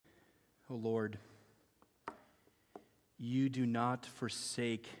O Lord, you do not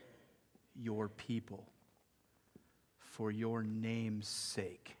forsake your people for your name's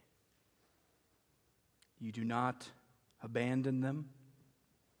sake. You do not abandon them.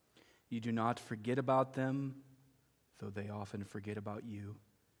 You do not forget about them, though they often forget about you.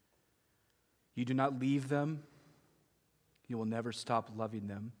 You do not leave them. You will never stop loving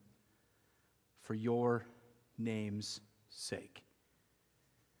them for your name's sake.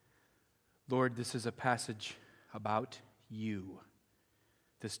 Lord, this is a passage about you.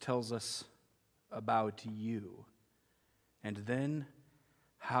 This tells us about you, and then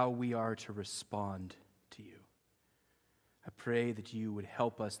how we are to respond to you. I pray that you would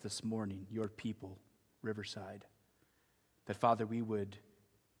help us this morning, your people, Riverside, that, Father, we would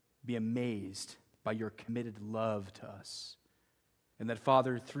be amazed by your committed love to us, and that,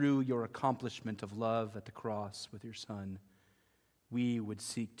 Father, through your accomplishment of love at the cross with your Son, we would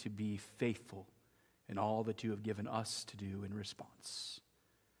seek to be faithful in all that you have given us to do in response.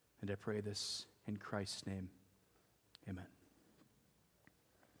 And I pray this in Christ's name. Amen.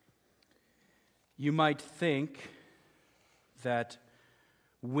 You might think that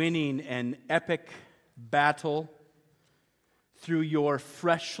winning an epic battle through your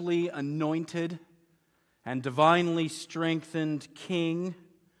freshly anointed and divinely strengthened king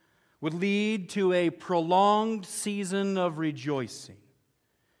would lead to a prolonged season of rejoicing,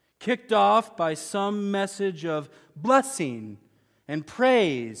 kicked off by some message of blessing and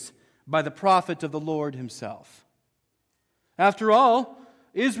praise by the prophet of the Lord himself. After all,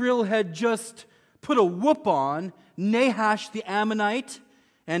 Israel had just put a whoop on Nahash the Ammonite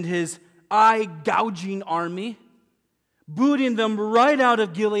and his eye-gouging army, booting them right out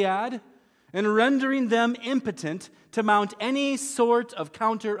of Gilead and rendering them impotent to mount any sort of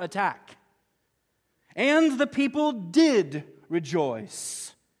counterattack. And the people did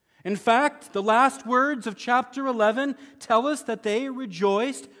rejoice. In fact, the last words of chapter 11 tell us that they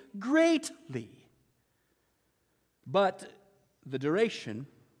rejoiced greatly. But the duration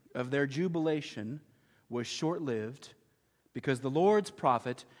of their jubilation was short-lived because the Lord's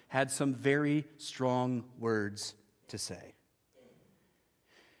prophet had some very strong words to say.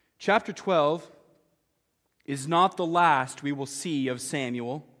 Chapter 12 is not the last we will see of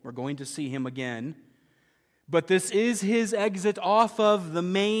Samuel. We're going to see him again. But this is his exit off of the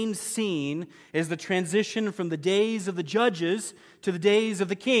main scene as the transition from the days of the judges to the days of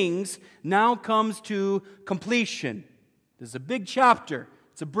the kings now comes to completion. This is a big chapter.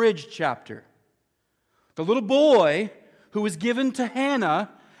 It's a bridge chapter. The little boy who was given to Hannah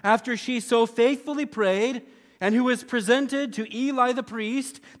after she so faithfully prayed and who was presented to Eli the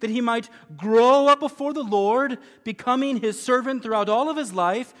priest that he might grow up before the Lord, becoming his servant throughout all of his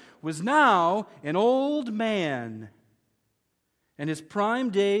life, was now an old man. And his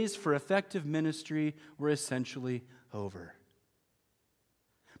prime days for effective ministry were essentially over.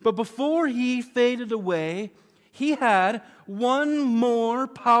 But before he faded away, he had one more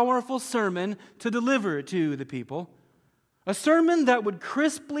powerful sermon to deliver to the people. A sermon that would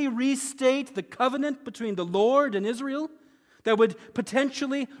crisply restate the covenant between the Lord and Israel, that would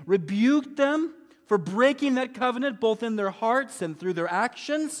potentially rebuke them for breaking that covenant both in their hearts and through their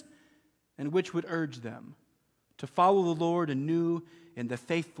actions, and which would urge them to follow the Lord anew in the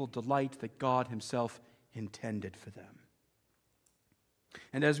faithful delight that God himself intended for them.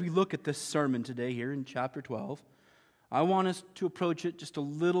 And as we look at this sermon today here in chapter 12, I want us to approach it just a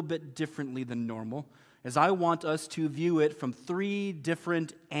little bit differently than normal, as I want us to view it from three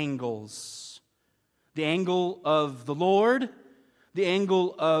different angles. The angle of the Lord, the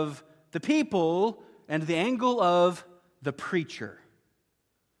angle of the people, and the angle of the preacher.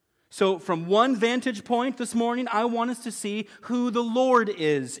 So from one vantage point this morning, I want us to see who the Lord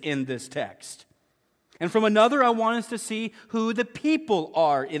is in this text. And from another, I want us to see who the people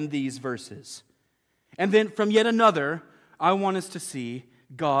are in these verses. And then from yet another, I want us to see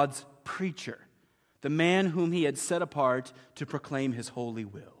God's preacher, the man whom he had set apart to proclaim his holy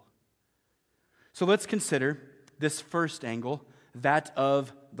will. So let's consider this first angle, that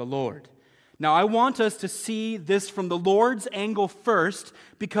of the Lord. Now, I want us to see this from the Lord's angle first,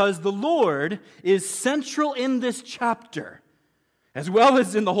 because the Lord is central in this chapter, as well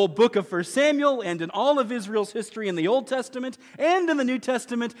as in the whole book of 1 Samuel and in all of Israel's history in the Old Testament and in the New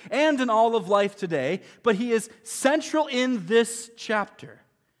Testament and in all of life today. But he is central in this chapter.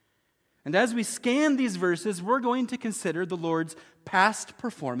 And as we scan these verses, we're going to consider the Lord's past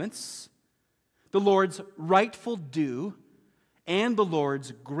performance, the Lord's rightful due, and the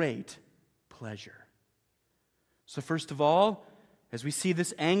Lord's great pleasure. So first of all, as we see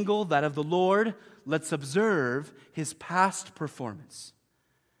this angle, that of the Lord, let's observe his past performance.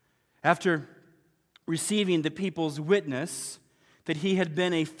 After receiving the people's witness that he had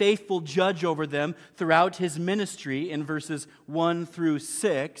been a faithful judge over them throughout his ministry in verses 1 through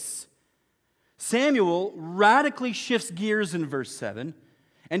 6, Samuel radically shifts gears in verse 7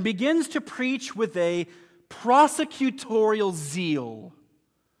 and begins to preach with a prosecutorial zeal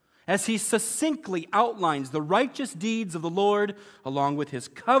as he succinctly outlines the righteous deeds of the Lord along with his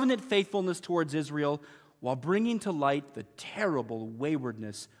covenant faithfulness towards Israel while bringing to light the terrible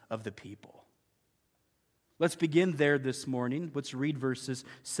waywardness of the people. Let's begin there this morning. Let's read verses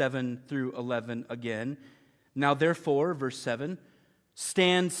 7 through 11 again. Now therefore, verse 7,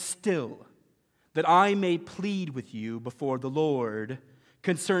 stand still, that I may plead with you before the Lord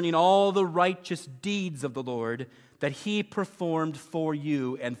concerning all the righteous deeds of the Lord that he performed for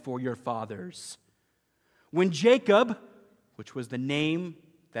you and for your fathers. When Jacob, which was the name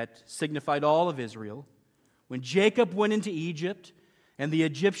that signified all of Israel, when Jacob went into Egypt and the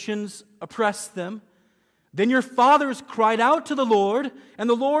Egyptians oppressed them, then your fathers cried out to the Lord, and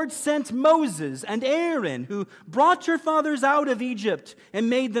the Lord sent Moses and Aaron, who brought your fathers out of Egypt and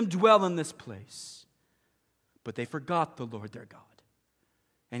made them dwell in this place. But they forgot the Lord their God,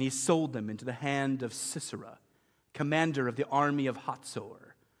 and he sold them into the hand of Sisera, commander of the army of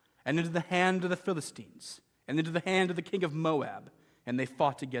Hatzor, and into the hand of the Philistines, and into the hand of the king of Moab, and they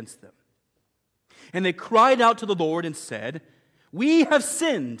fought against them. And they cried out to the Lord and said, we have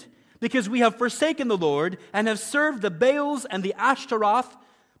sinned, because we have forsaken the Lord and have served the Baals and the Ashtaroth.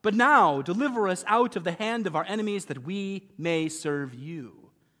 But now deliver us out of the hand of our enemies that we may serve you.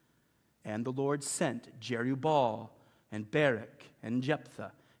 And the Lord sent Jerubbaal and Barak and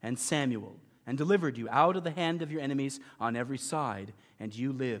Jephthah and Samuel and delivered you out of the hand of your enemies on every side, and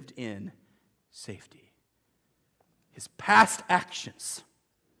you lived in safety. His past actions,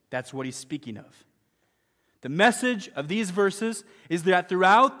 that's what he's speaking of. The message of these verses is that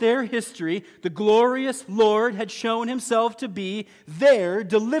throughout their history, the glorious Lord had shown himself to be their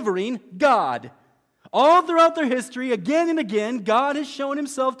delivering God. All throughout their history, again and again, God has shown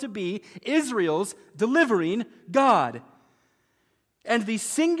himself to be Israel's delivering God. And the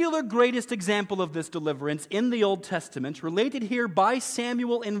singular greatest example of this deliverance in the Old Testament, related here by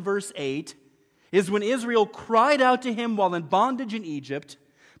Samuel in verse 8, is when Israel cried out to him while in bondage in Egypt,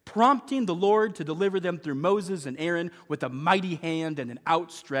 prompting the Lord to deliver them through Moses and Aaron with a mighty hand and an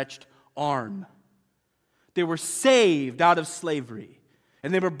outstretched arm. They were saved out of slavery,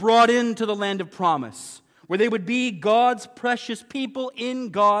 and they were brought into the land of promise, where they would be God's precious people in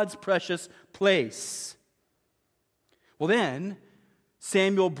God's precious place. Well then,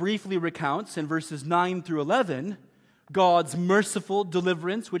 Samuel briefly recounts in verses 9 through 11 God's merciful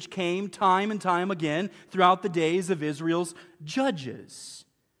deliverance, which came time and time again throughout the days of Israel's judges.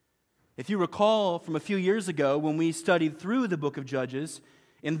 If you recall from a few years ago when we studied through the book of Judges,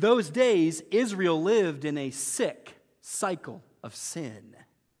 in those days Israel lived in a sick cycle of sin.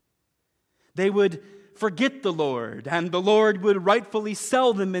 They would forget the Lord, and the Lord would rightfully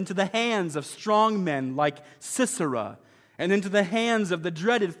sell them into the hands of strong men like Sisera, and into the hands of the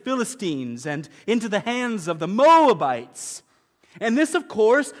dreaded Philistines, and into the hands of the Moabites. And this, of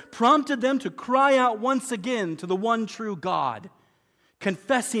course, prompted them to cry out once again to the one true God,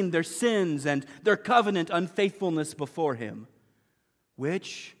 confessing their sins and their covenant unfaithfulness before him,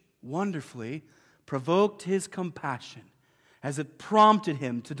 which wonderfully provoked his compassion as it prompted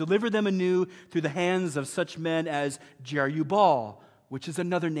him to deliver them anew through the hands of such men as Jerubbaal, which is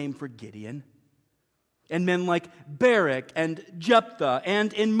another name for Gideon, and men like Barak and Jephthah,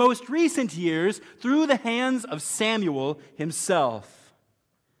 and in most recent years, through the hands of Samuel himself.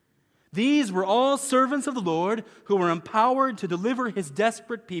 These were all servants of the Lord who were empowered to deliver his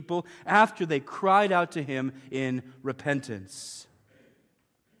desperate people after they cried out to him in repentance.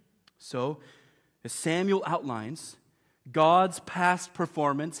 So, as Samuel outlines, God's past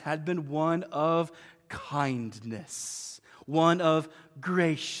performance had been one of kindness, one of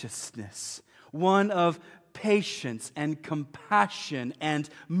graciousness, one of patience and compassion and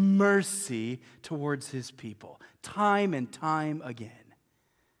mercy towards his people, time and time again.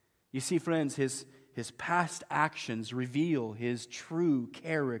 You see, friends, his past actions reveal his true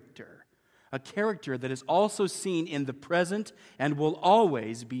character, a character that is also seen in the present and will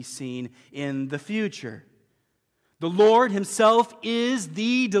always be seen in the future. The Lord himself is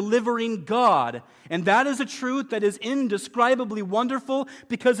the delivering God, and that is a truth that is indescribably wonderful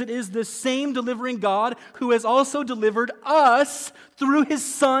because it is the same delivering God who has also delivered us through his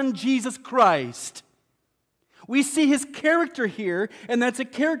Son, Jesus Christ. We see his character here, and that's a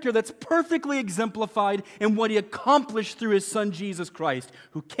character that's perfectly exemplified in what he accomplished through his Son, Jesus Christ,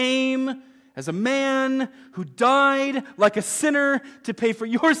 who came as a man who died like a sinner to pay for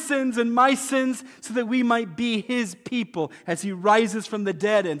your sins and my sins so that we might be his people as he rises from the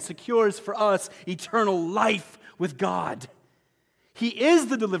dead and secures for us eternal life with God. He is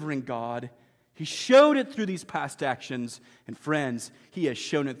the delivering God. He showed it through these past actions. And friends, he has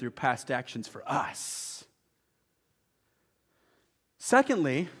shown it through past actions for us.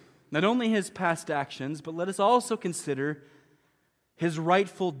 Secondly, not only his past actions, but let us also consider his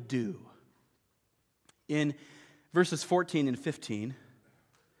rightful due. In verses 14 and 15,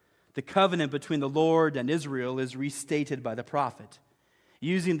 the covenant between the Lord and Israel is restated by the prophet,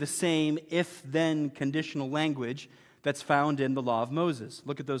 using the same if-then conditional language that's found in the law of Moses.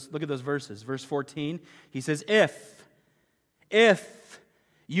 Look at those verses. Verse 14, he says, if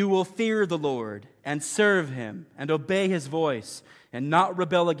you will fear the Lord and serve him and obey his voice and not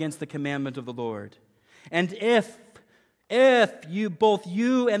rebel against the commandment of the Lord, and if both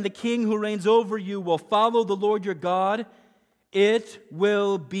you and the king who reigns over you will follow the Lord your God, it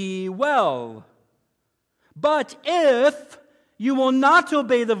will be well. But if you will not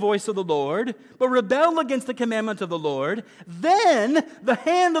obey the voice of the Lord, but rebel against the commandment of the Lord, then the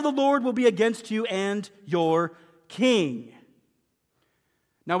hand of the Lord will be against you and your king.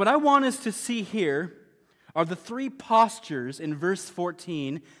 Now, what I want us to see here are the three postures in verse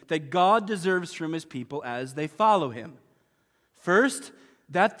 14 that God deserves from his people as they follow him. First,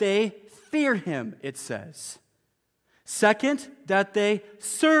 that they fear him, it says. Second, that they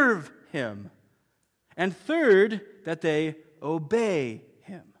serve him. And third, that they obey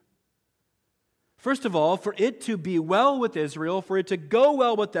him. First of all, for it to be well with Israel, for it to go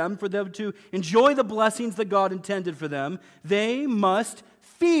well with them, for them to enjoy the blessings that God intended for them, they must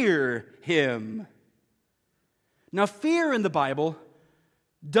fear him. Now, fear in the Bible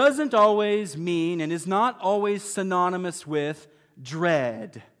doesn't always mean and is not always synonymous with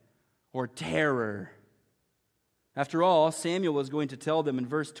dread or terror. After all, Samuel is going to tell them in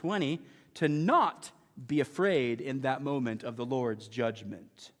verse 20 to not be afraid in that moment of the Lord's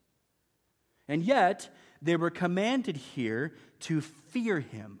judgment. And yet, they were commanded here to fear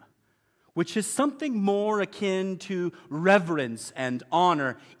him, which is something more akin to reverence and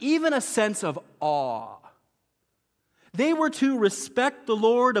honor, even a sense of awe. They were to respect the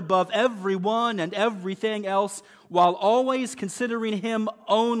Lord above everyone and everything else, while always considering him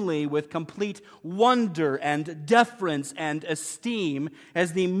only with complete wonder and deference and esteem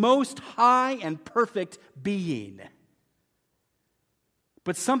as the most high and perfect being.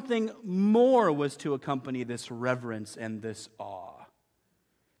 But something more was to accompany this reverence and this awe.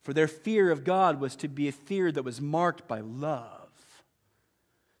 For their fear of God was to be a fear that was marked by love.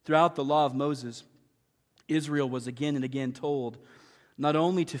 Throughout the law of Moses, Israel was again and again told not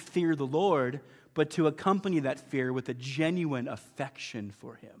only to fear the Lord, but to accompany that fear with a genuine affection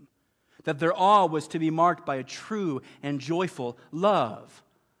for him. That their awe was to be marked by a true and joyful love.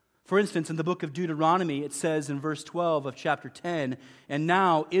 For instance, in the book of Deuteronomy, it says in verse 12 of chapter 10, "And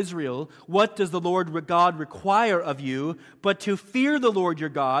now, Israel, what does the Lord God require of you but to fear the Lord your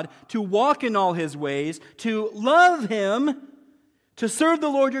God, to walk in all his ways, to love him, to serve the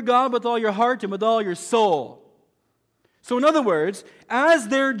Lord your God with all your heart and with all your soul." So in other words, as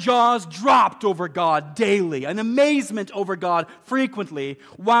their jaws dropped over God daily, an amazement over God frequently,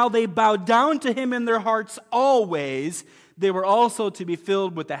 while they bowed down to him in their hearts always, they were also to be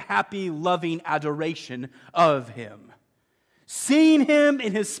filled with the happy, loving adoration of him. Seeing him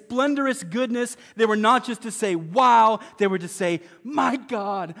in his splendorous goodness, they were not just to say, "Wow," they were to say, "My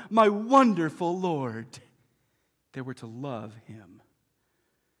God, my wonderful Lord." They were to love him.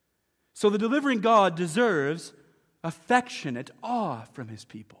 So the delivering God deserves affectionate awe from his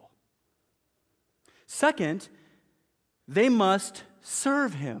people. Second, they must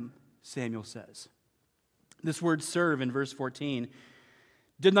serve him, Samuel says. This word serve in verse 14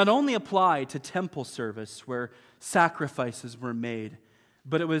 did not only apply to temple service where sacrifices were made,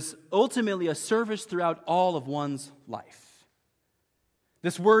 but it was ultimately a service throughout all of one's life.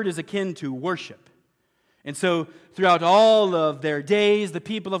 This word is akin to worship. And so, throughout all of their days, the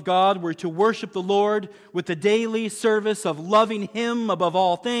people of God were to worship the Lord with the daily service of loving him above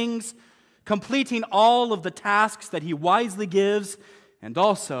all things, completing all of the tasks that he wisely gives, and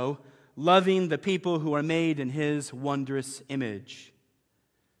also loving the people who are made in his wondrous image.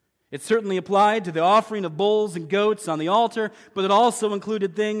 It certainly applied to the offering of bulls and goats on the altar, but it also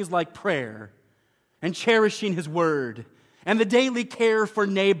included things like prayer and cherishing his word, and the daily care for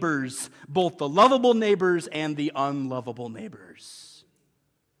neighbors, both the lovable neighbors and the unlovable neighbors.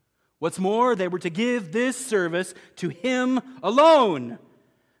 What's more, they were to give this service to him alone.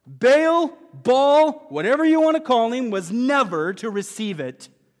 Baal, whatever you want to call him, was never to receive it.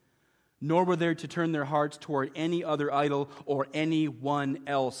 nor were they to turn their hearts toward any other idol or anyone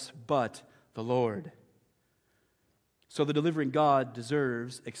else but the Lord. So the delivering God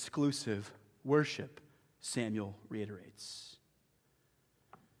deserves exclusive worship, Samuel reiterates.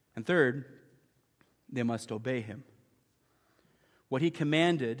 And third, they must obey him. What he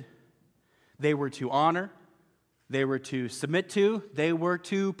commanded, they were to honor, they were to submit to, they were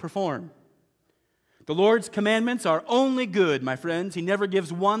to perform. The Lord's commandments are only good, my friends. He never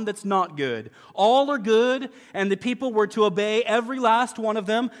gives one that's not good. All are good, and the people were to obey every last one of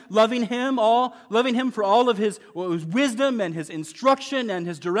them, loving him for all of his wisdom and his instruction and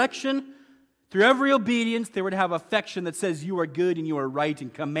his direction. Through every obedience, they were to have affection that says you are good and you are right,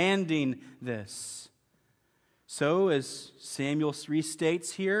 and commanding this. So, as Samuel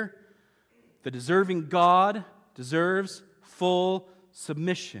restates here, the deserving God deserves full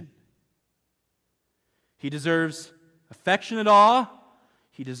submission. He deserves affectionate awe,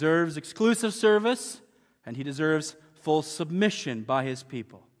 he deserves exclusive service, and he deserves full submission by his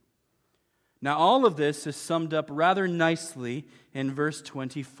people. Now, all of this is summed up rather nicely in verse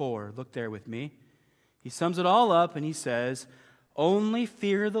 24. Look there with me. He sums it all up and he says, "Only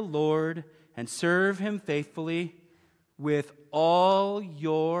fear the Lord and serve him faithfully with all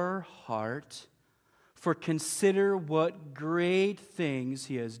your heart, for consider what great things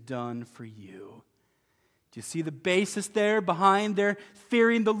he has done for you." Do you see the basis there behind their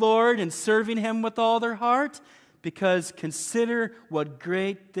fearing the Lord and serving him with all their heart? Because consider what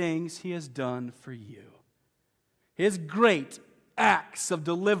great things he has done for you. His great acts of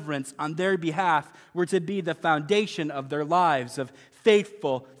deliverance on their behalf were to be the foundation of their lives of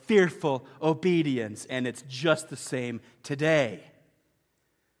faithful, fearful obedience. And it's just the same today.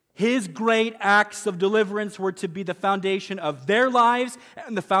 His great acts of deliverance were to be the foundation of their lives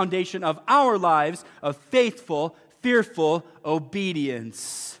and the foundation of our lives of faithful, fearful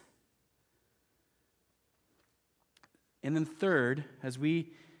obedience. And then third, as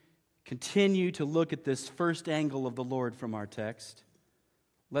we continue to look at this first angle of the Lord from our text,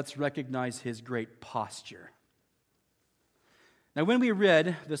 let's recognize his great posture. Now, when we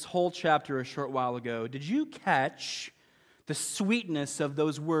read this whole chapter a short while ago, did you catch the sweetness of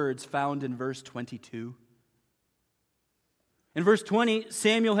those words found in verse 22? In verse 20,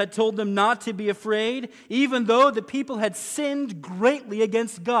 Samuel had told them not to be afraid, even though the people had sinned greatly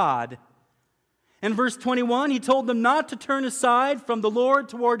against God. In verse 21, he told them not to turn aside from the Lord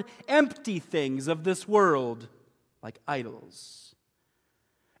toward empty things of this world, like idols.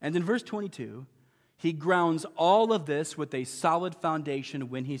 And in verse 22, he grounds all of this with a solid foundation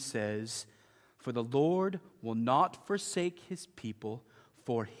when he says, "For the Lord will not forsake his people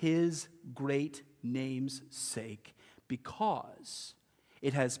for his great name's sake, because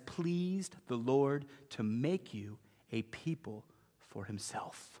it has pleased the Lord to make you a people for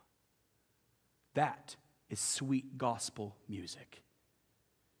himself." That is sweet gospel music.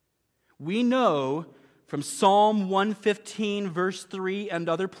 We know from Psalm 115, verse 3, and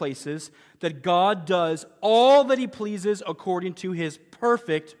other places, that God does all that he pleases according to his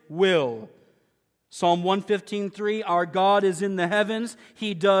perfect will. Psalm 115:3, our God is in the heavens.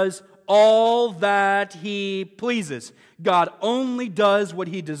 He does all that he pleases. God only does what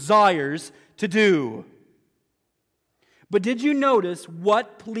he desires to do. But did you notice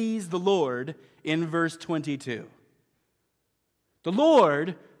what pleased the Lord in verse 22? The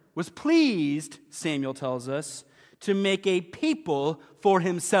Lord was pleased, Samuel tells us, to make a people for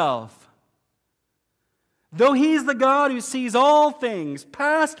himself. Though he's the God who sees all things,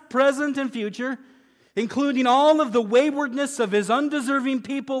 past, present, and future, including all of the waywardness of his undeserving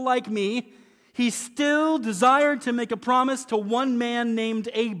people like me, he still desired to make a promise to one man named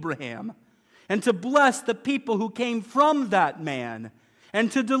Abraham, and to bless the people who came from that man, and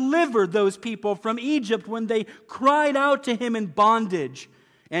to deliver those people from Egypt when they cried out to him in bondage,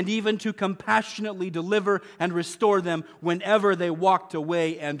 and even to compassionately deliver and restore them whenever they walked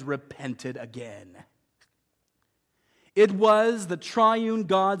away and repented again. It was the triune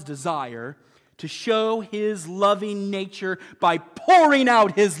God's desire to show his loving nature by pouring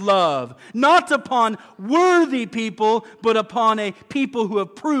out his love, not upon worthy people, but upon a people who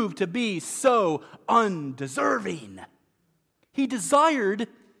have proved to be so undeserving. He desired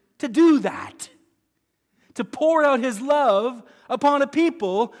to do that, to pour out his love upon a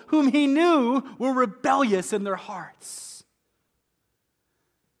people whom he knew were rebellious in their hearts.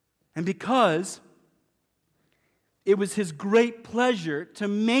 And because it was his great pleasure to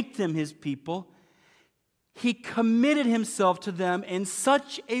make them his people, he committed himself to them in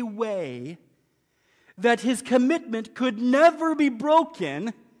such a way that his commitment could never be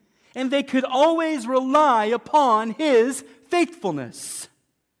broken, and they could always rely upon his faithfulness.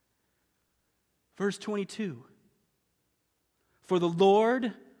 Verse 22. For the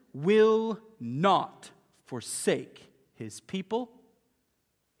Lord will not forsake his people.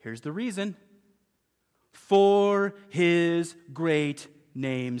 Here's the reason. For his great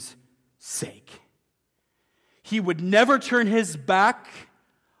name's sake. He would never turn his back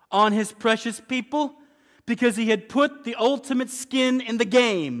on his precious people because he had put the ultimate skin in the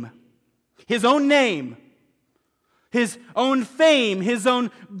game. His own name, his own fame, his own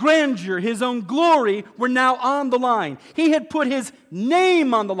grandeur, his own glory were now on the line. He had put his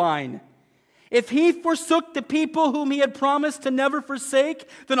name on the line. If he forsook the people whom he had promised to never forsake,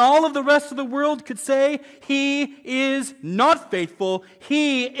 then all of the rest of the world could say, he is not faithful,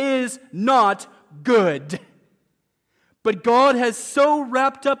 he is not good. But God has so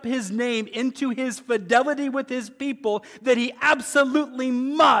wrapped up his name into his fidelity with his people that he absolutely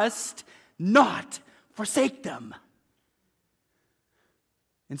must not forsake them.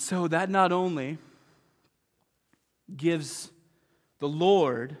 And so that not only gives the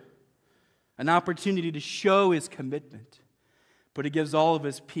Lord an opportunity to show his commitment, but it gives all of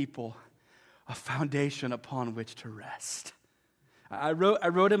his people a foundation upon which to rest. I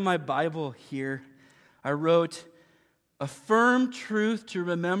wrote in my Bible here, I wrote, a firm truth to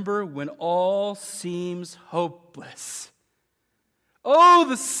remember when all seems hopeless. Oh,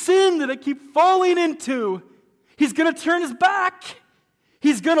 the sin that I keep falling into. He's going to turn his back.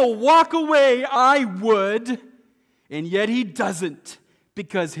 He's going to walk away, I would, and yet he doesn't,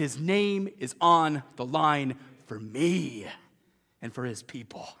 because his name is on the line for me and for his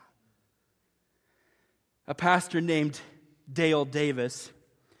people. A pastor named Dale Davis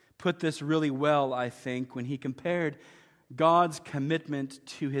put this really well, I think, when he compared God's commitment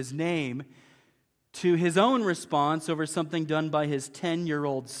to his name to his own response over something done by his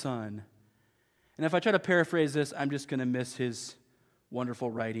 10-year-old son. And if I try to paraphrase this, I'm just going to miss his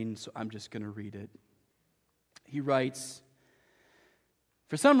wonderful writing, so I'm just going to read it. He writes,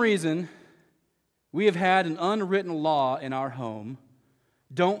 for some reason, we have had an unwritten law in our home,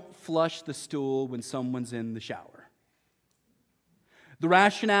 don't flush the stool when someone's in the shower. The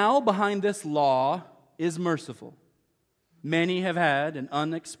rationale behind this law is merciful. Many have had an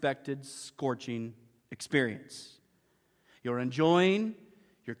unexpected, scorching experience. You're enjoying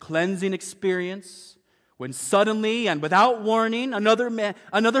your cleansing experience when suddenly and without warning,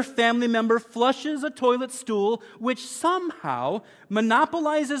 another family member flushes a toilet stool which somehow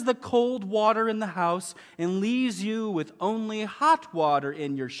monopolizes the cold water in the house and leaves you with only hot water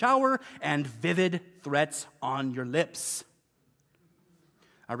in your shower and vivid threats on your lips.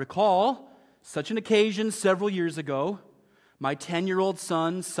 I recall such an occasion several years ago. My 10-year-old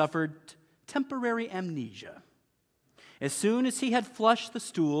son suffered temporary amnesia. As soon as he had flushed the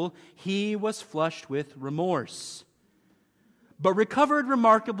stool, he was flushed with remorse, but recovered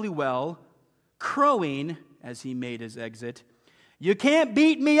remarkably well, crowing as he made his exit, "You can't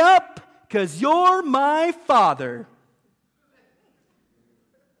beat me up, 'cause you're my father."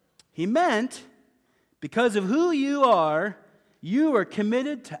 He meant, because of who you are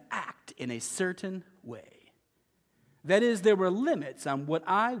committed to act in a certain way. That is, there were limits on what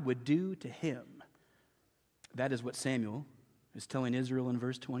I would do to him. That is what Samuel is telling Israel in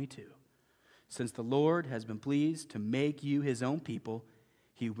verse 22. Since the Lord has been pleased to make you his own people,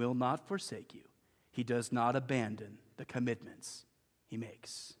 he will not forsake you. He does not abandon the commitments he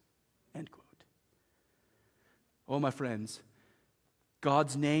makes. End quote. Oh, my friends,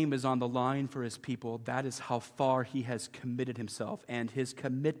 God's name is on the line for his people. That is how far he has committed himself, and his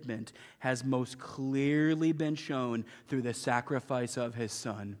commitment has most clearly been shown through the sacrifice of his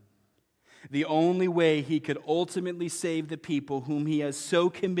son. The only way he could ultimately save the people whom he has so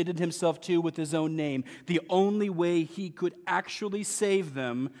committed himself to with his own name, the only way he could actually save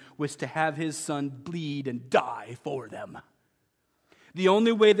them was to have his son bleed and die for them. The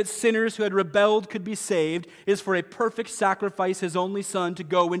only way that sinners who had rebelled could be saved is for a perfect sacrifice, his only son, to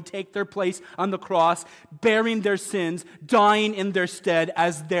go and take their place on the cross, bearing their sins, dying in their stead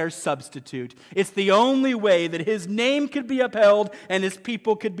as their substitute. It's the only way that his name could be upheld and his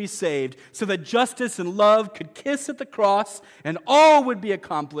people could be saved, so that justice and love could kiss at the cross and all would be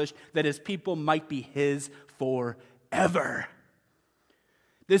accomplished, that his people might be his forever.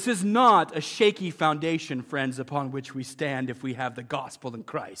 This is not a shaky foundation, friends, upon which we stand if we have the gospel in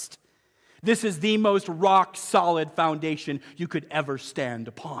Christ. This is the most rock-solid foundation you could ever stand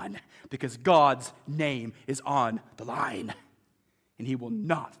upon, because God's name is on the line, and he will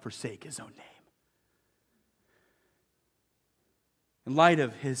not forsake his own name. In light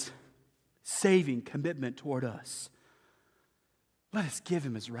of his saving commitment toward us, let us give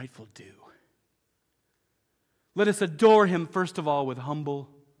him his rightful due. Let us adore him, first of all, with humble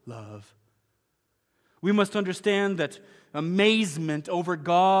love. We must understand that amazement over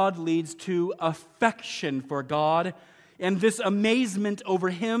God leads to affection for God, and this amazement over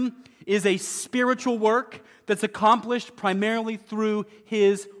Him is a spiritual work that's accomplished primarily through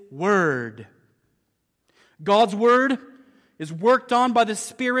His Word. God's Word is worked on by the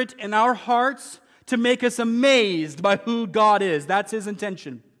Spirit in our hearts to make us amazed by who God is. That's His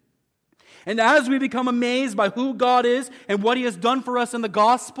intention. And as we become amazed by who God is and what He has done for us in the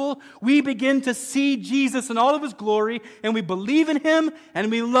gospel, we begin to see Jesus in all of His glory, and we believe in Him and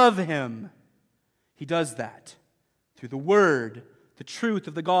we love Him. He does that through the Word, the truth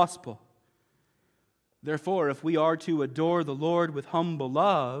of the gospel. Therefore, if we are to adore the Lord with humble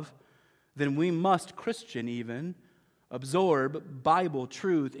love, then we must, Christian even, absorb Bible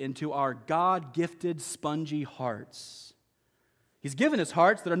truth into our God-gifted spongy hearts. He's given us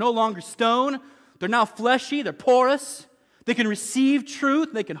hearts that are no longer stone. They're now fleshy. They're porous. They can receive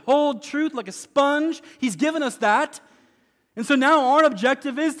truth. They can hold truth like a sponge. He's given us that. And so now our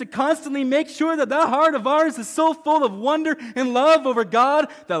objective is to constantly make sure that that heart of ours is so full of wonder and love over God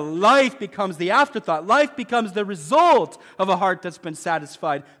that life becomes the afterthought. Life becomes the result of a heart that's been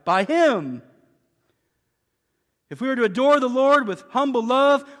satisfied by Him. If we are to adore the Lord with humble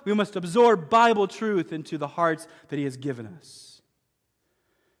love, we must absorb Bible truth into the hearts that He has given us.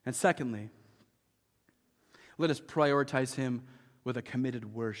 And secondly, let us prioritize Him with a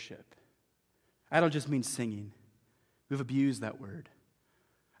committed worship. I don't just mean singing. We've abused that word.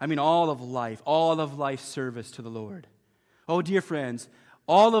 I mean all of life service to the Lord. Oh, dear friends,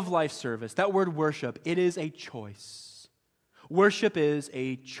 all of life service, that word worship, it is a choice. Worship is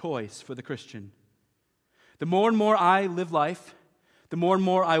a choice for the Christian. The more and more I live life, the more and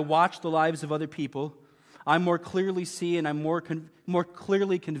more I watch the lives of other people, I more clearly see and I'm more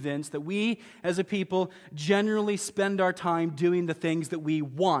clearly convinced that we as a people generally spend our time doing the things that we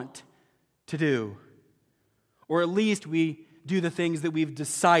want to do. Or at least we do the things that we've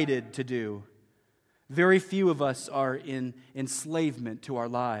decided to do. Very few of us are in enslavement to our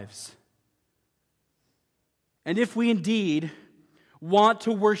lives. And if we indeed want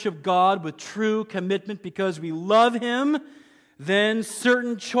to worship God with true commitment because we love Him, then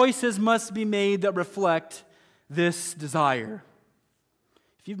certain choices must be made that reflect this desire.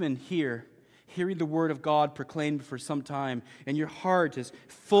 If you've been here, hearing the Word of God proclaimed for some time, and your heart is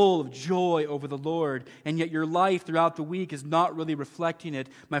full of joy over the Lord, and yet your life throughout the week is not really reflecting it,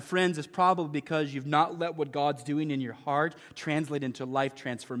 my friends, it's probably because you've not let what God's doing in your heart translate into life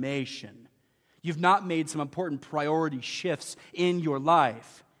transformation. You've not made some important priority shifts in your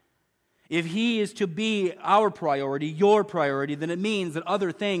life. If He is to be our priority, your priority, then it means that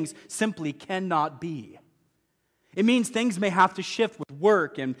other things simply cannot be. It means things may have to shift with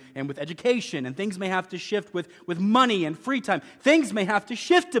work and with education, and things may have to shift with money and free time. Things may have to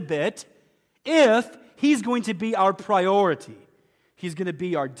shift a bit if He's going to be our priority. He's going to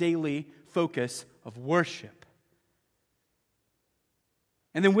be our daily focus of worship.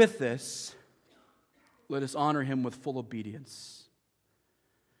 And then with this, let us honor Him with full obedience.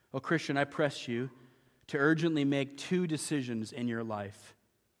 Oh, Christian, I press you to urgently make 2 decisions in your life.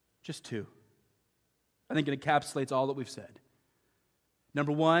 Just 2. I think it encapsulates all that we've said.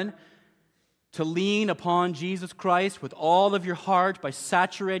 Number 1, to lean upon Jesus Christ with all of your heart by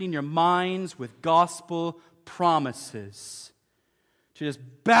saturating your minds with gospel promises. To just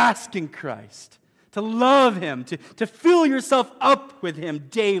bask in Christ, to love Him, to fill yourself up with Him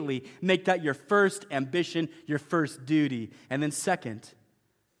daily. Make that your first ambition, your first duty. And then second,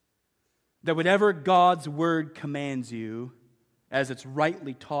 that whatever God's Word commands you, as it's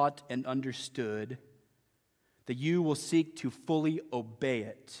rightly taught and understood, that you will seek to fully obey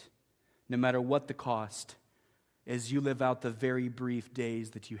it, no matter what the cost, as you live out the very brief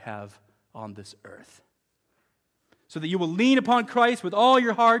days that you have on this earth. So that you will lean upon Christ with all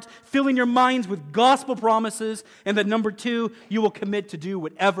your heart, filling your minds with gospel promises, and that number 2, you will commit to do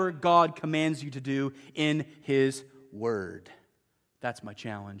whatever God commands you to do in His Word. That's my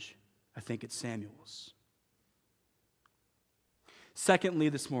challenge. I think it's Samuel's. Secondly,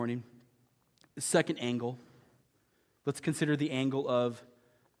 this morning, the second angle, let's consider the angle of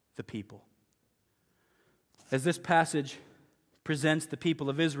the people. As this passage presents the people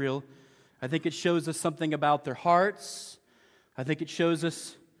of Israel, I think it shows us something about their hearts. I think it shows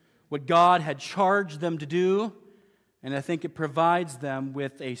us what God had charged them to do, and I think it provides them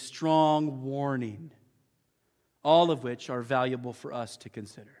with a strong warning, all of which are valuable for us to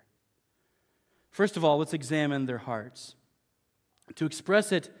consider. First of all, let's examine their hearts. To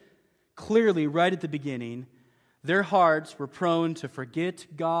express it clearly right at the beginning, their hearts were prone to forget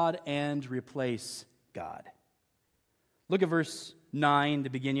God and replace God. Look at verse 9, the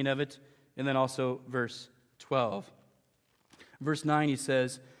beginning of it, and then also verse 12. Verse 9 he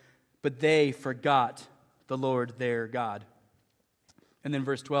says, "But they forgot the Lord their God." And then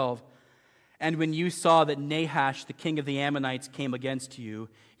verse 12, "And when you saw that Nahash, the king of the Ammonites, came against you,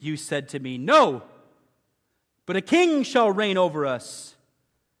 you said to me, 'No, but a king shall reign over us,'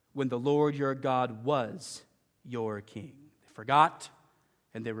 when the Lord your God was your king." They forgot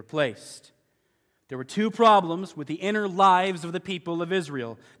and they replaced. There were two problems with the inner lives of the people of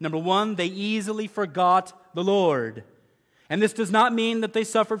Israel. Number one, they easily forgot the Lord. And this does not mean that they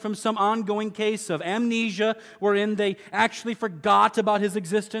suffered from some ongoing case of amnesia wherein they actually forgot about his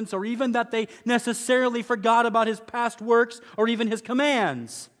existence, or even that they necessarily forgot about his past works or even his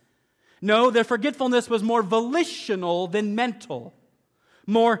commands. No, their forgetfulness was more volitional than mental,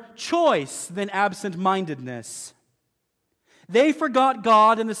 more choice than absent-mindedness. They forgot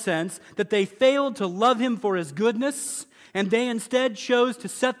God in the sense that they failed to love Him for His goodness, and they instead chose to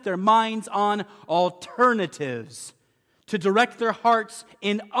set their minds on alternatives, to direct their hearts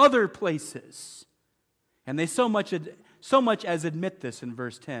in other places. And they so much as admit this in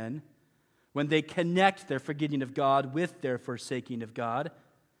verse 10, when they connect their forgetting of God with their forsaking of God.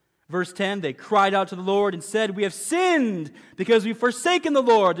 Verse 10, they cried out to the Lord and said, "We have sinned because we've forsaken the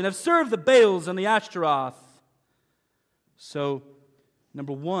Lord and have served the Baals and the Ashtaroth." So,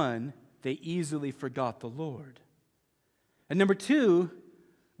 number one, they easily forgot the Lord. And number two,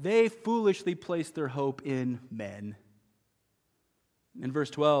 they foolishly placed their hope in men. In verse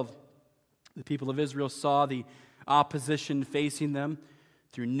 12, the people of Israel saw the opposition facing them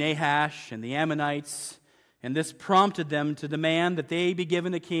through Nahash and the Ammonites, and this prompted them to demand that they be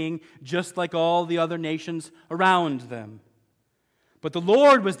given a king just like all the other nations around them. But the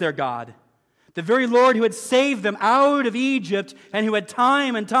Lord was their God, the very Lord who had saved them out of Egypt and who had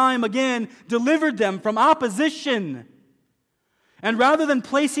time and time again delivered them from opposition. And rather than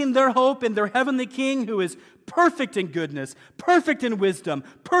placing their hope in their heavenly King, who is perfect in goodness, perfect in wisdom,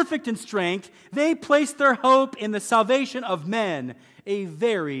 perfect in strength, they placed their hope in the salvation of men, a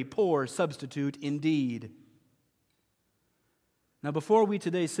very poor substitute indeed. Now, before we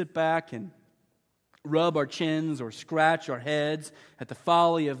today sit back and rub our chins or scratch our heads at the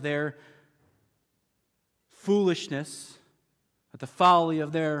folly of their foolishness, at the folly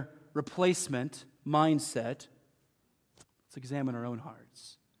of their replacement mindset, let's examine our own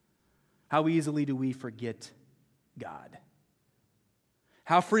hearts. How easily do we forget God?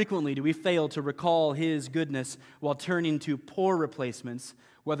 How frequently do we fail to recall His goodness while turning to poor replacements,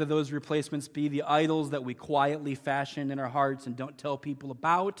 whether those replacements be the idols that we quietly fashion in our hearts and don't tell people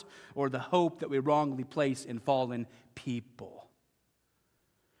about, or the hope that we wrongly place in fallen people?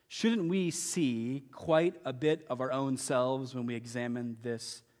 Shouldn't we see quite a bit of our own selves when we examine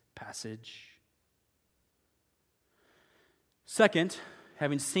this passage? Second,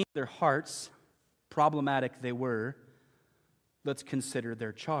 having seen their hearts, problematic they were, let's consider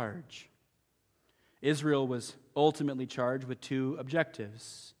their charge. Israel was ultimately charged with two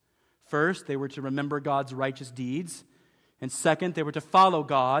objectives. First, they were to remember God's righteous deeds. And second, they were to follow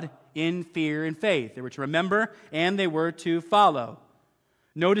God in fear and faith. They were to remember and they were to follow.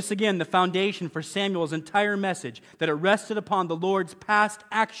 Notice again the foundation for Samuel's entire message, that it rested upon the Lord's past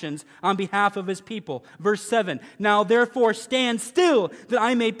actions on behalf of His people. Verse 7, "Now therefore stand still, that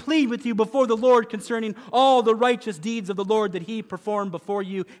I may plead with you before the Lord concerning all the righteous deeds of the Lord that He performed before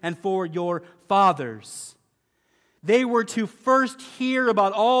you and for your fathers." They were to first hear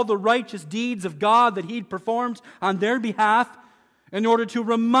about all the righteous deeds of God that He'd performed on their behalf in order to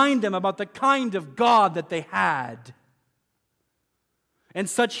remind them about the kind of God that they had. And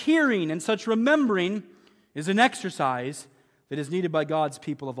such hearing and such remembering is an exercise that is needed by God's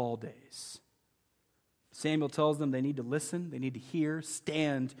people of all days. Samuel tells them they need to listen, they need to hear,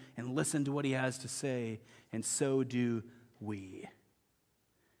 stand, and listen to what he has to say, and so do we.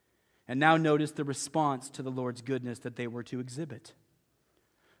 And now notice the response to the Lord's goodness that they were to exhibit.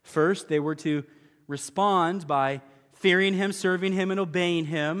 First, they were to respond by fearing Him, serving Him, and obeying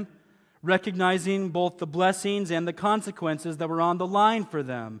Him, recognizing both the blessings and the consequences that were on the line for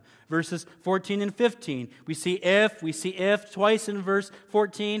them. Verses 14 and 15. We see if twice in verse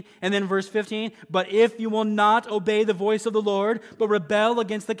 14, and then verse 15. "But if you will not obey the voice of the Lord, but rebel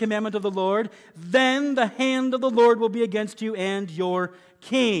against the commandment of the Lord, then the hand of the Lord will be against you and your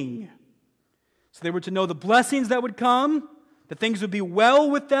king." So they were to know the blessings that would come, that things would be well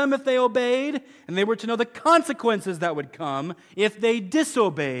with them if they obeyed, and they were to know the consequences that would come if they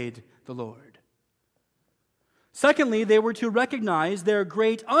disobeyed the Lord. Secondly, they were to recognize their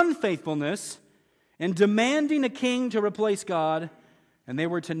great unfaithfulness in demanding a king to replace God, and they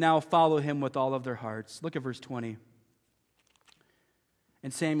were to now follow Him with all of their hearts. Look at verse 20.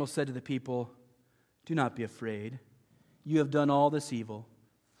 And Samuel said to the people, "Do not be afraid. You have done all this evil.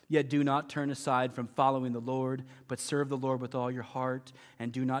 Yet do not turn aside from following the Lord, but serve the Lord with all your heart,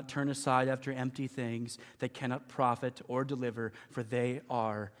 and do not turn aside after empty things that cannot profit or deliver, for they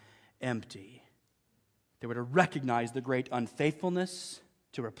are empty." They were to recognize the great unfaithfulness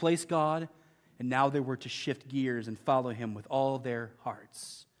to replace God, and now they were to shift gears and follow Him with all their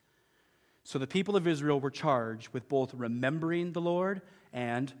hearts. So the people of Israel were charged with both remembering the Lord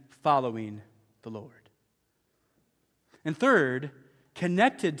and following the Lord. And third,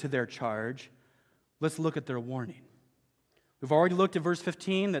 connected to their charge, let's look at their warning. We've already looked at verse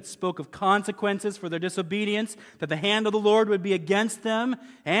 15 that spoke of consequences for their disobedience, that the hand of the Lord would be against them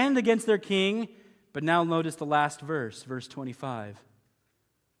and against their king. But now notice the last verse, verse 25.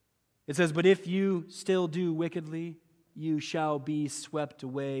 It says, "But if you still do wickedly, you shall be swept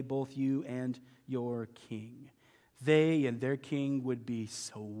away, both you and your king." They and their king would be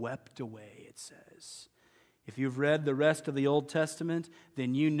swept away, it says. If you've read the rest of the Old Testament,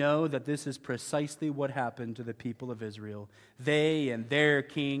 then you know that this is precisely what happened to the people of Israel. They and their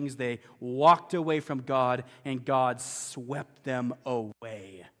kings, they walked away from God, and God swept them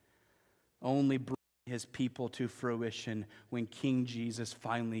away, only bringing His people to fruition when King Jesus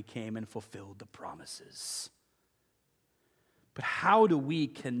finally came and fulfilled the promises. But how do we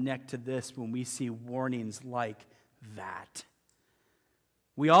connect to this when we see warnings like that?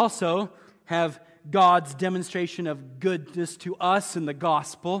 We also have God's demonstration of goodness to us in the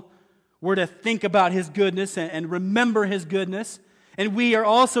gospel. We're to think about His goodness and remember His goodness. And we are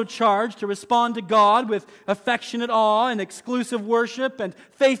also charged to respond to God with affectionate awe and exclusive worship and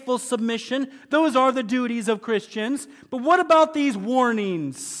faithful submission. Those are the duties of Christians. But what about these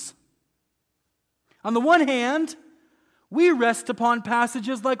warnings? On the one hand, we rest upon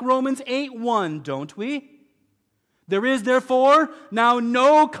passages like Romans 8:1, don't we? "There is therefore now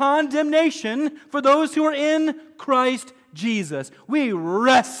no condemnation for those who are in Christ Jesus." We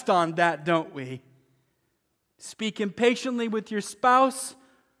rest on that, don't we? Speak impatiently with your spouse,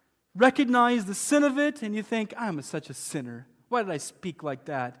 recognize the sin of it, and you think, "I'm such a sinner. Why did I speak like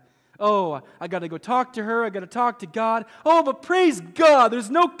that? Oh, I got to go talk to her. I got to talk to God. Oh, but praise God,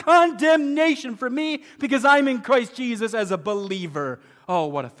 there's no condemnation for me because I'm in Christ Jesus as a believer." Oh,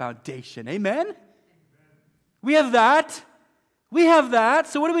 what a foundation. Amen? We have that. We have that.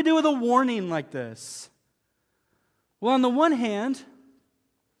 So what do we do with a warning like this? Well, on the one hand,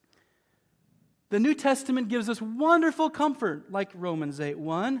 the New Testament gives us wonderful comfort, like Romans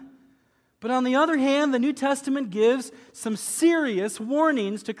 8:1. But on the other hand, the New Testament gives some serious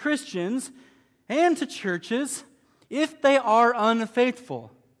warnings to Christians and to churches if they are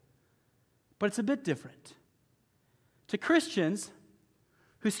unfaithful. But it's a bit different. To Christians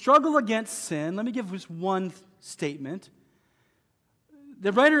who struggle against sin, let me give just one statement.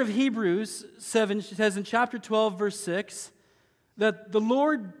 The writer of Hebrews says in chapter 12, verse 6, that the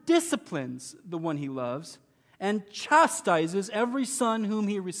Lord disciplines the one He loves and chastises every son whom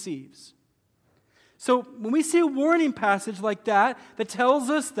He receives. So when we see a warning passage like that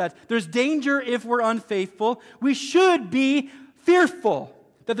tells us that there's danger if we're unfaithful, we should be fearful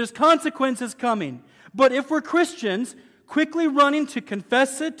that there's consequences coming. But if we're Christians, quickly running to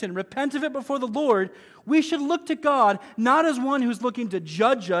confess it and repent of it before the Lord, we should look to God not as one who's looking to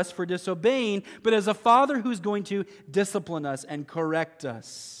judge us for disobeying, but as a Father who's going to discipline us and correct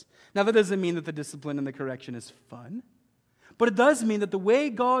us. Now, that doesn't mean that the discipline and the correction is fun, but it does mean that the way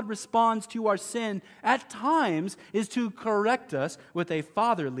God responds to our sin at times is to correct us with a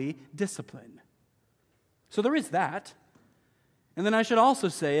fatherly discipline. So there is that. And then I should also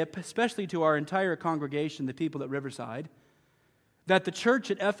say, especially to our entire congregation, the people at Riverside, that the church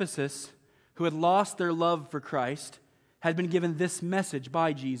at Ephesus, who had lost their love for Christ, had been given this message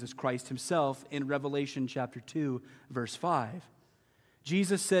by Jesus Christ Himself in Revelation chapter 2, verse 5.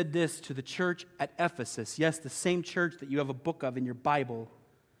 Jesus said this to the church at Ephesus. Yes, the same church that you have a book of in your Bible.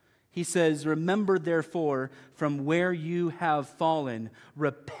 He says, "Remember therefore from where you have fallen,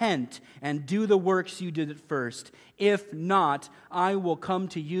 repent and do the works you did at first. If not, I will come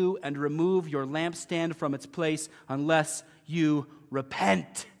to you and remove your lampstand from its place unless you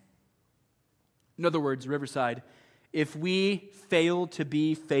repent." In other words, Riverside, if we fail to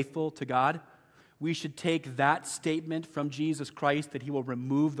be faithful to God, we should take that statement from Jesus Christ that He will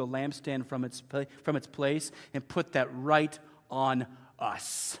remove the lampstand from its place and put that right on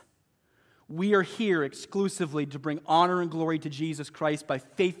us. We are here exclusively to bring honor and glory to Jesus Christ by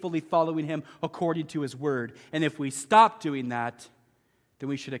faithfully following Him according to His word. And if we stop doing that, then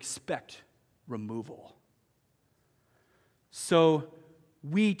we should expect removal. So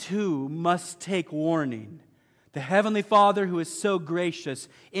we too must take warning The Heavenly Father, who is so gracious,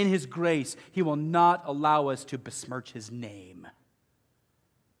 in His grace, He will not allow us to besmirch His name.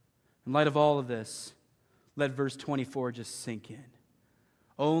 In light of all of this, let verse 24 just sink in.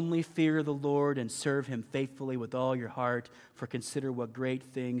 Only fear the Lord and serve Him faithfully with all your heart, for consider what great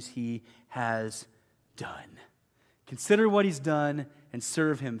things He has done. Consider what He's done and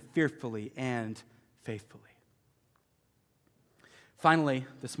serve Him fearfully and faithfully. Finally,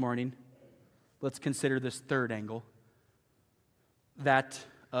 this morning, let's consider this third angle, that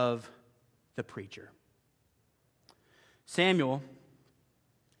of the preacher. Samuel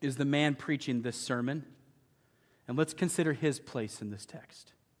is the man preaching this sermon, and let's consider his place in this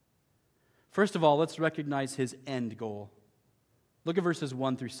text. First of all, let's recognize his end goal. Look at verses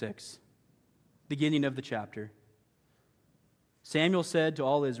 1 through 6, beginning of the chapter. Samuel said to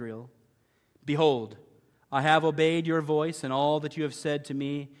all Israel, "Behold, I have obeyed your voice and all that you have said to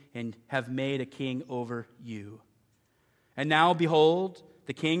me, and have made a king over you. And now, behold,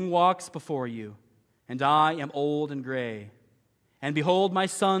 the king walks before you, and I am old and gray. And behold, my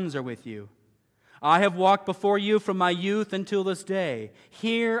sons are with you. I have walked before you from my youth until this day.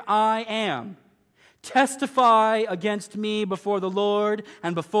 Here I am. Testify against me before the Lord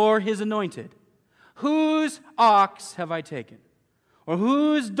and before His anointed. Whose ox have I taken? Or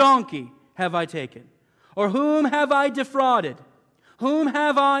whose donkey have I taken? Or whom have I defrauded? Whom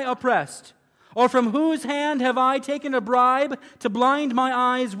have I oppressed? Or from whose hand have I taken a bribe to blind my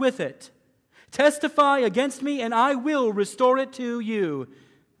eyes with it? Testify against me, and I will restore it to you."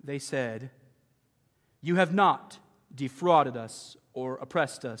 They said, "You have not defrauded us or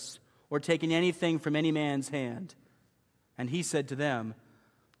oppressed us or taken anything from any man's hand." And he said to them,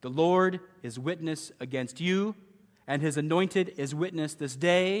 "The Lord is witness against you, and His anointed is witness this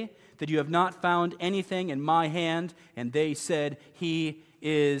day, that you have not found anything in my hand." And they said, "He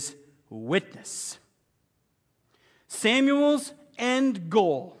is witness." Samuel's end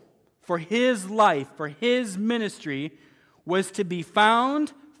goal for his life, for his ministry, was to be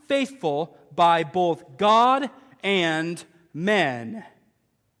found faithful by both God and men.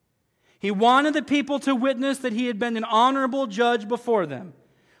 He wanted the people to witness that he had been an honorable judge before them.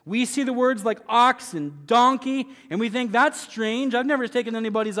 We see the words like ox and donkey, and we think that's strange. I've never taken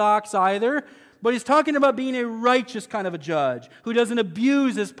anybody's ox either. But he's talking about being a righteous kind of a judge who doesn't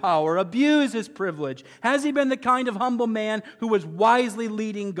abuse his power, abuse his privilege. Has he been the kind of humble man who was wisely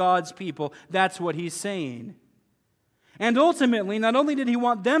leading God's people? That's what he's saying. And ultimately, not only did he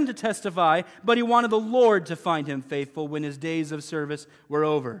want them to testify, but he wanted the Lord to find him faithful when his days of service were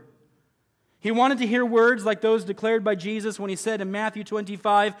over. He wanted to hear words like those declared by Jesus when he said in Matthew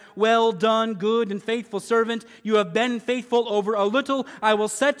 25, "Well done, good and faithful servant. You have been faithful over a little. I will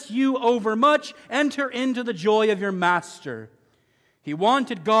set you over much. Enter into the joy of your master." He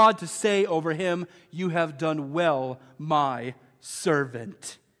wanted God to say over him, "You have done well, my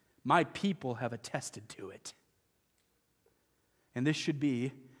servant. My people have attested to it." And this should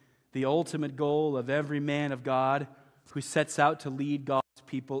be the ultimate goal of every man of God who sets out to lead God's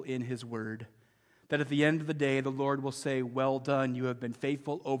people in His word. That at the end of the day, the Lord will say, "Well done, you have been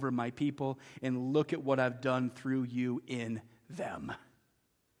faithful over my people, and look at what I've done through you in them."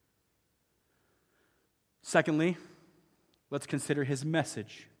 Secondly, let's consider his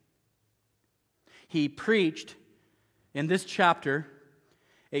message. He preached in this chapter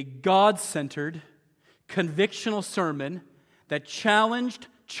a God-centered, convictional sermon that challenged,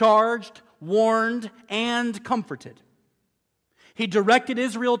 charged, warned, and comforted. He directed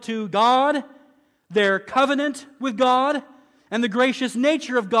Israel to God, their covenant with God, and the gracious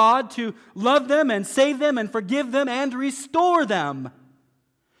nature of God to love them and save them and forgive them and restore them.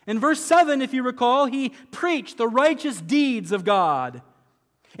 In verse 7, if you recall, he preached the righteous deeds of God.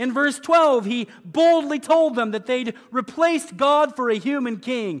 In verse 12, he boldly told them that they'd replaced God for a human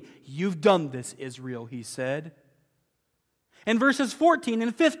king. "You've done this, Israel," he said. In verses 14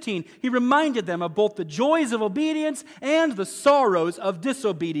 and 15, he reminded them of both the joys of obedience and the sorrows of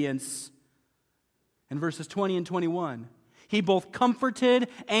disobedience. In verses 20 and 21, he both comforted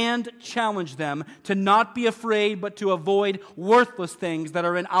and challenged them to not be afraid, but to avoid worthless things that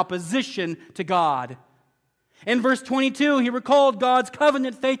are in opposition to God. In verse 22, he recalled God's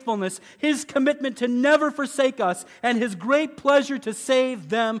covenant faithfulness, His commitment to never forsake us, and His great pleasure to save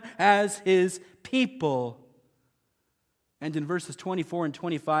them as His people. And in verses 24 and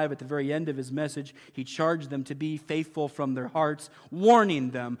 25, at the very end of his message, he charged them to be faithful from their hearts,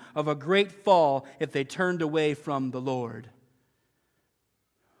 warning them of a great fall if they turned away from the Lord.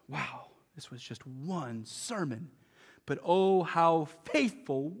 Wow, this was just one sermon. But oh, how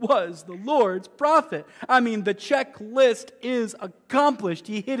faithful was the Lord's prophet. I mean, the checklist is accomplished.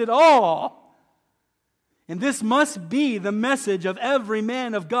 He hit it all. And this must be the message of every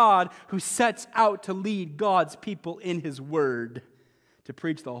man of God who sets out to lead God's people in His Word, to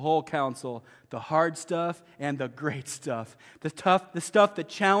preach the whole counsel, the hard stuff and the great stuff, the stuff that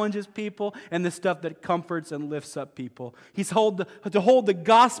challenges people and the stuff that comforts and lifts up people. He's to hold the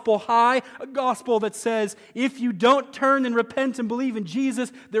gospel high, a gospel that says, if you don't turn and repent and believe in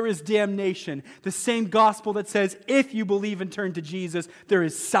Jesus, there is damnation. The same gospel that says, if you believe and turn to Jesus, there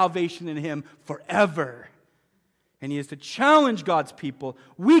is salvation in Him forever. And He is to challenge God's people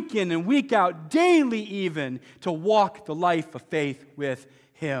week in and week out, daily even, to walk the life of faith with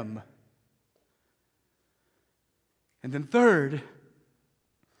Him. And then third,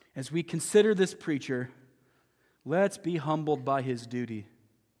 as we consider this preacher, let's be humbled by his duty.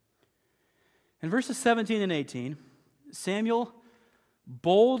 In verses 17 and 18, Samuel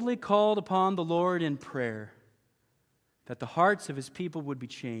boldly called upon the Lord in prayer that the hearts of his people would be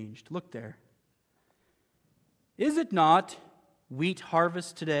changed. Look there. Is it not wheat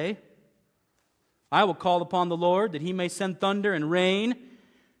harvest today? I will call upon the Lord that He may send thunder and rain,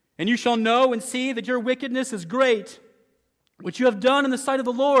 and you shall know and see that your wickedness is great, which you have done in the sight of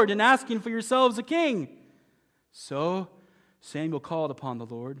the Lord in asking for yourselves a king. So Samuel called upon the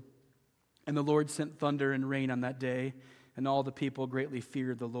Lord, and the Lord sent thunder and rain on that day, and all the people greatly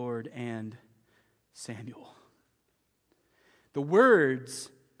feared the Lord and Samuel. The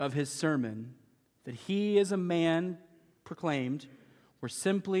words of his sermon that he as a man proclaimed were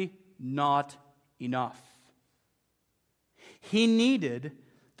simply not enough. He needed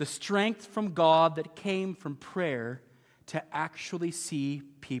the strength from God that came from prayer to actually see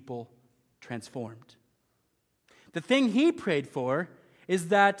people transformed. The thing he prayed for is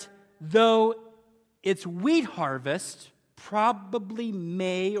that though it's wheat harvest, probably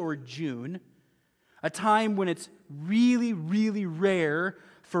May or June, a time when it's really, really rare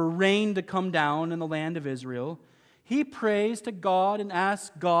for rain to come down in the land of Israel, he prays to God and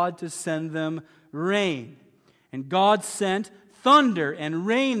asks God to send them rain. And God sent thunder and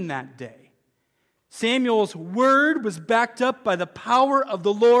rain that day. Samuel's word was backed up by the power of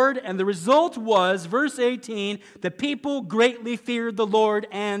the Lord, and the result was, verse 18, the people greatly feared the Lord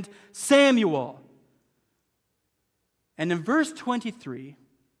and Samuel. And in verse 23,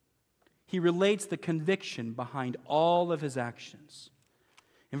 he relates the conviction behind all of his actions.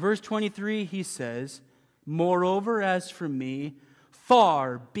 In verse 23, he says, "Moreover, as for me,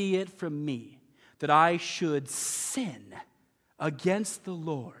 far be it from me that I should sin against the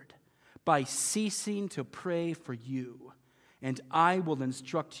Lord by ceasing to pray for you, and I will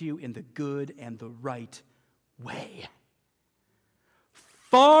instruct you in the good and the right way."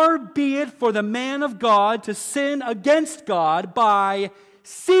 Far be it for the man of God to sin against God by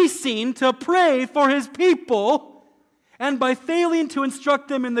ceasing to pray for his people and by failing to instruct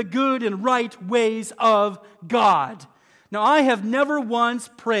them in the good and right ways of God. Now, I have never once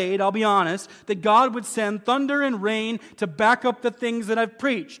prayed, I'll be honest, that God would send thunder and rain to back up the things that I've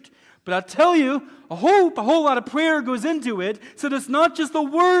preached. But I'll tell you, a whole lot of prayer goes into it, so that it's not just the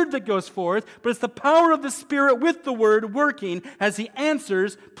word that goes forth, but it's the power of the Spirit with the word working as He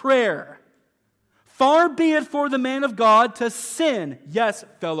answers prayer. Far be it for the man of God to sin, yes,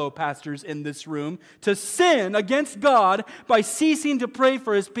 fellow pastors in this room, to sin against God by ceasing to pray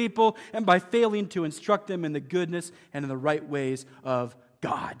for his people and by failing to instruct them in the goodness and in the right ways of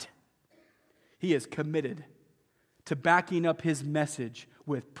God. He is committed to backing up his message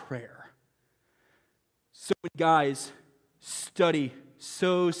with prayer. So many guys study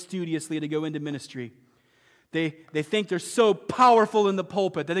so studiously to go into ministry. They think they're so powerful in the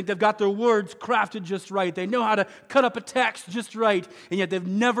pulpit. They think they've got their words crafted just right. They know how to cut up a text just right. And yet they've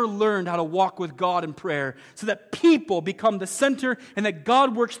never learned how to walk with God in prayer so that people become the center and that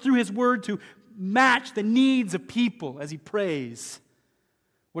God works through His word to match the needs of people as He prays.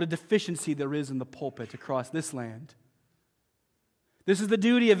 What a deficiency there is in the pulpit across this land. This is the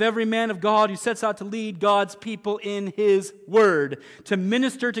duty of every man of God who sets out to lead God's people in His Word, to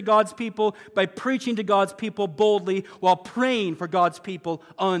minister to God's people by preaching to God's people boldly while praying for God's people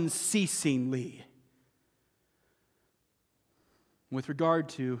unceasingly. With regard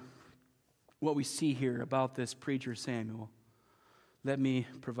to what we see here about this preacher Samuel, let me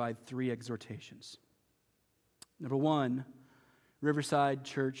provide 3 exhortations. Number 1, Riverside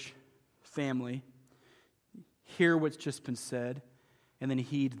Church family, hear what's just been said. And then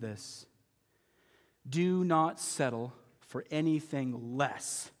heed this. Do not settle for anything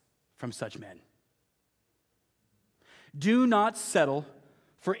less from such men. Do not settle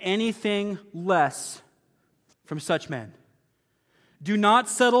for anything less from such men. Do not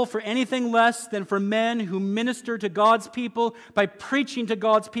settle for anything less than for men who minister to God's people by preaching to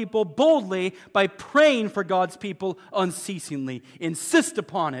God's people boldly, by praying for God's people unceasingly. Insist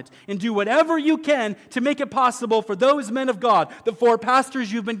upon it and do whatever you can to make it possible for those men of God, the 4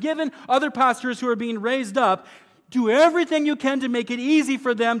 pastors you've been given, other pastors who are being raised up. Do everything you can to make it easy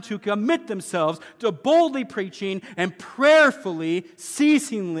for them to commit themselves to boldly preaching and prayerfully,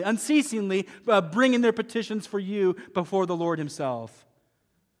 unceasingly bringing their petitions for you before the Lord Himself.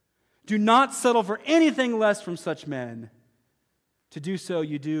 Do not settle for anything less from such men. To do so,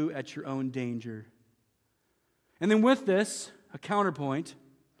 you do at your own danger. And then with this, a counterpoint,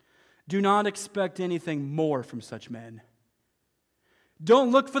 do not expect anything more from such men.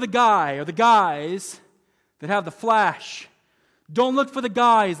 Don't look for the guy or the guys that have the flash. Don't look for the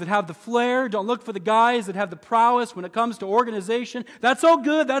guys that have the flair. Don't look for the guys that have the prowess when it comes to organization. That's all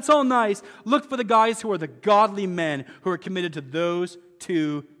good. That's all nice. Look for the guys who are the godly men who are committed to those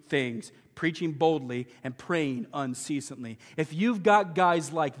 2 things, preaching boldly and praying unceasingly. If you've got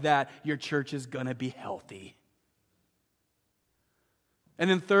guys like that, your church is going to be healthy. And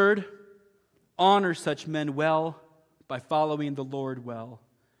then third, honor such men well by following the Lord well.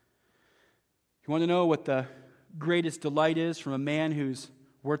 You want to know what the greatest delight is from a man who's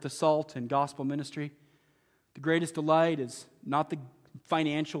worth the salt in gospel ministry? The greatest delight is not the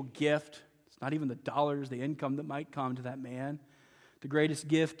financial gift. It's not even the dollars, the income that might come to that man. The greatest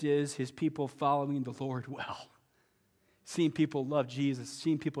gift is his people following the Lord well. Seeing people love Jesus,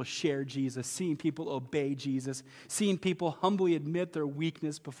 seeing people share Jesus, seeing people obey Jesus, seeing people humbly admit their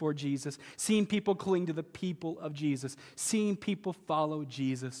weakness before Jesus, seeing people cling to the people of Jesus, seeing people follow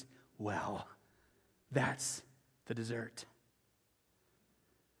Jesus well. That's the dessert.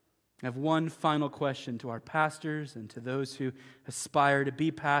 I have one final question to our pastors and to those who aspire to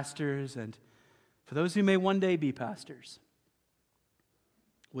be pastors and for those who may one day be pastors.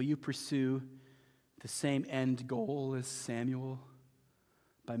 Will you pursue the same end goal as Samuel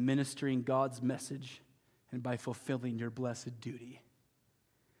by ministering God's message and by fulfilling your blessed duty?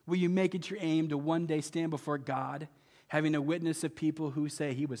 Will you make it your aim to one day stand before God, having a witness of people who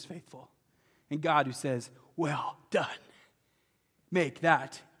say He was faithful, and God who says, well done? Make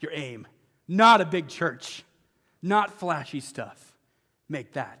that your aim. Not a big church, not flashy stuff.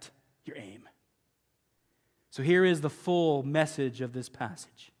 Make that your aim. So here is the full message of this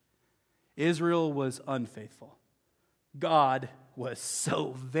passage. Israel was unfaithful. God was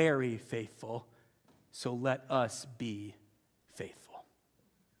so very faithful. So let us be faithful.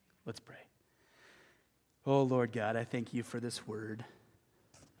 Let's pray. Oh, Lord God, I thank you for this word.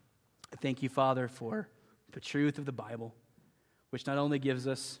 I thank you, Father, for the truth of the Bible, which not only gives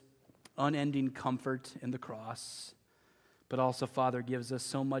us unending comfort in the cross, but also, Father, gives us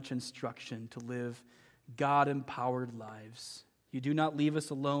so much instruction to live God-empowered lives. You do not leave us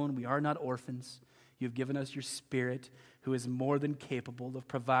alone. We are not orphans. You've given us your Spirit, who is more than capable of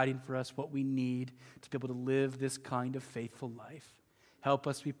providing for us what we need to be able to live this kind of faithful life. Help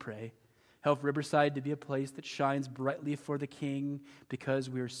us, we pray. Help Riverside to be a place that shines brightly for the King, because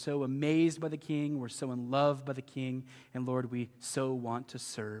we are so amazed by the King, we're so in love by the King, and Lord, we so want to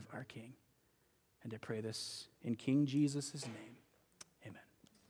serve our King. And I pray this in King Jesus' name.